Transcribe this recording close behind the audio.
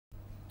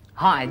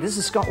Hi, this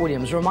is Scott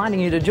Williams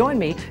reminding you to join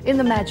me in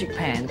the Magic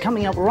Pan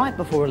coming up right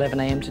before 11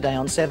 a.m. today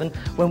on 7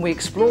 when we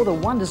explore the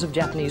wonders of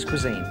Japanese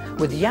cuisine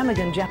with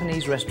Yamagen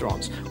Japanese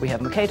restaurants. We have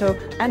Makoto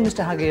and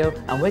Mr. Hagio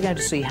and we're going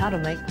to see how to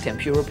make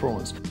tempura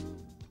prawns.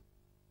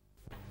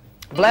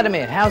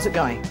 Vladimir, how's it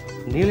going?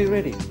 Nearly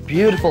ready.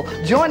 Beautiful.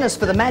 Join us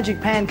for the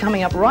Magic Pan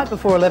coming up right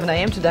before 11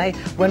 a.m. today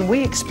when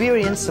we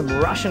experience some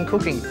Russian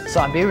cooking,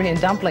 Siberian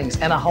dumplings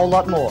and a whole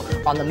lot more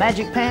on the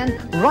Magic Pan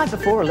right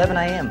before 11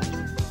 a.m.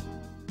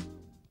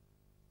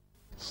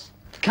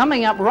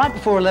 Coming up right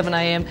before 11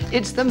 a.m,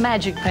 it's the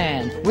Magic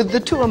Pan with the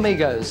two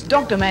amigos,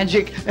 Dr.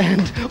 Magic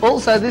and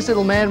also this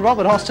little man,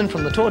 Robert Hostin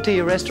from the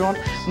Tortilla restaurant.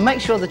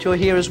 Make sure that you're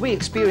here as we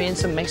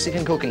experience some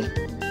Mexican cooking.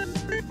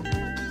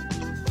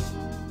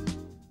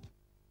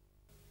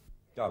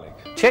 Garlic.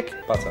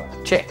 Check. Butter.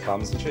 Check.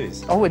 Parmesan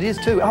cheese. Oh, it is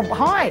too. Oh,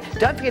 hi!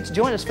 Don't forget to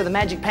join us for the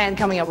Magic Pan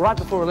coming up right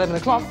before 11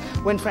 o'clock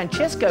when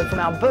Francesco from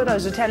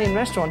Alberto's Italian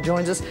restaurant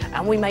joins us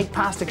and we make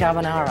pasta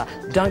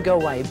carbonara. Don't go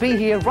away. Be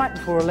here right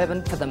before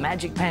 11 for the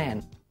Magic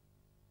Pan.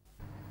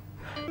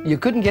 You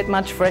couldn't get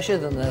much fresher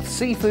than the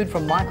seafood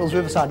from Michael's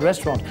Riverside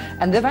restaurant,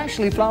 and they've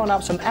actually flown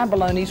up some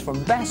abalones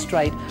from Bass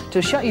Strait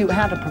to show you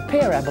how to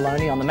prepare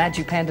abalone on the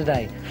Magic Pan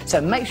today. So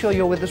make sure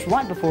you're with us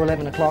right before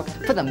 11 o'clock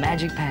for the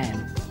Magic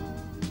Pan.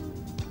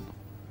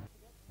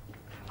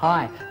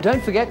 Hi,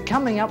 don't forget,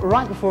 coming up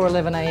right before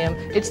 11 a.m,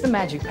 it's the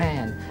Magic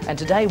Pan. And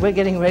today we're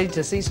getting ready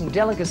to see some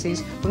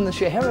delicacies from the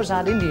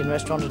Scheherazade Indian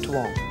restaurant at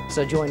Toowong.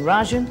 So join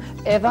Rajan,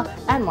 Eva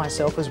and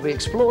myself as we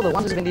explore the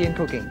wonders of Indian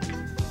cooking.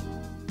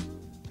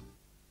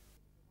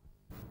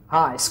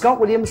 Hi, Scott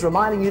Williams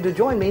reminding you to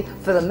join me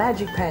for the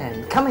Magic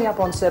Pan, coming up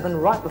on 7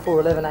 right before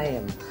 11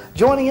 a.m.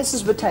 Joining us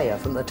is Vitaya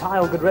from the Thai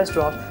Orchid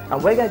restaurant,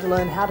 and we're going to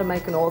learn how to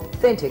make an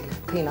authentic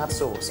peanut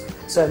sauce.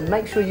 So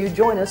make sure you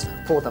join us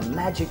for the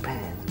Magic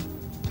Pan.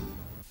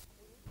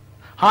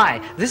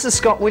 Hi, this is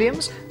Scott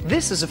Williams,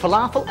 this is a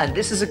falafel and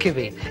this is a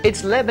kibbeh.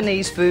 It's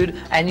Lebanese food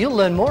and you'll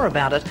learn more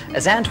about it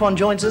as Antoine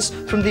joins us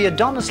from the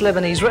Adonis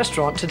Lebanese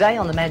restaurant today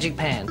on the Magic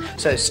Pan.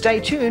 So stay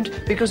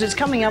tuned because it's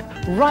coming up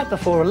right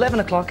before 11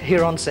 o'clock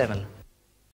here on 7.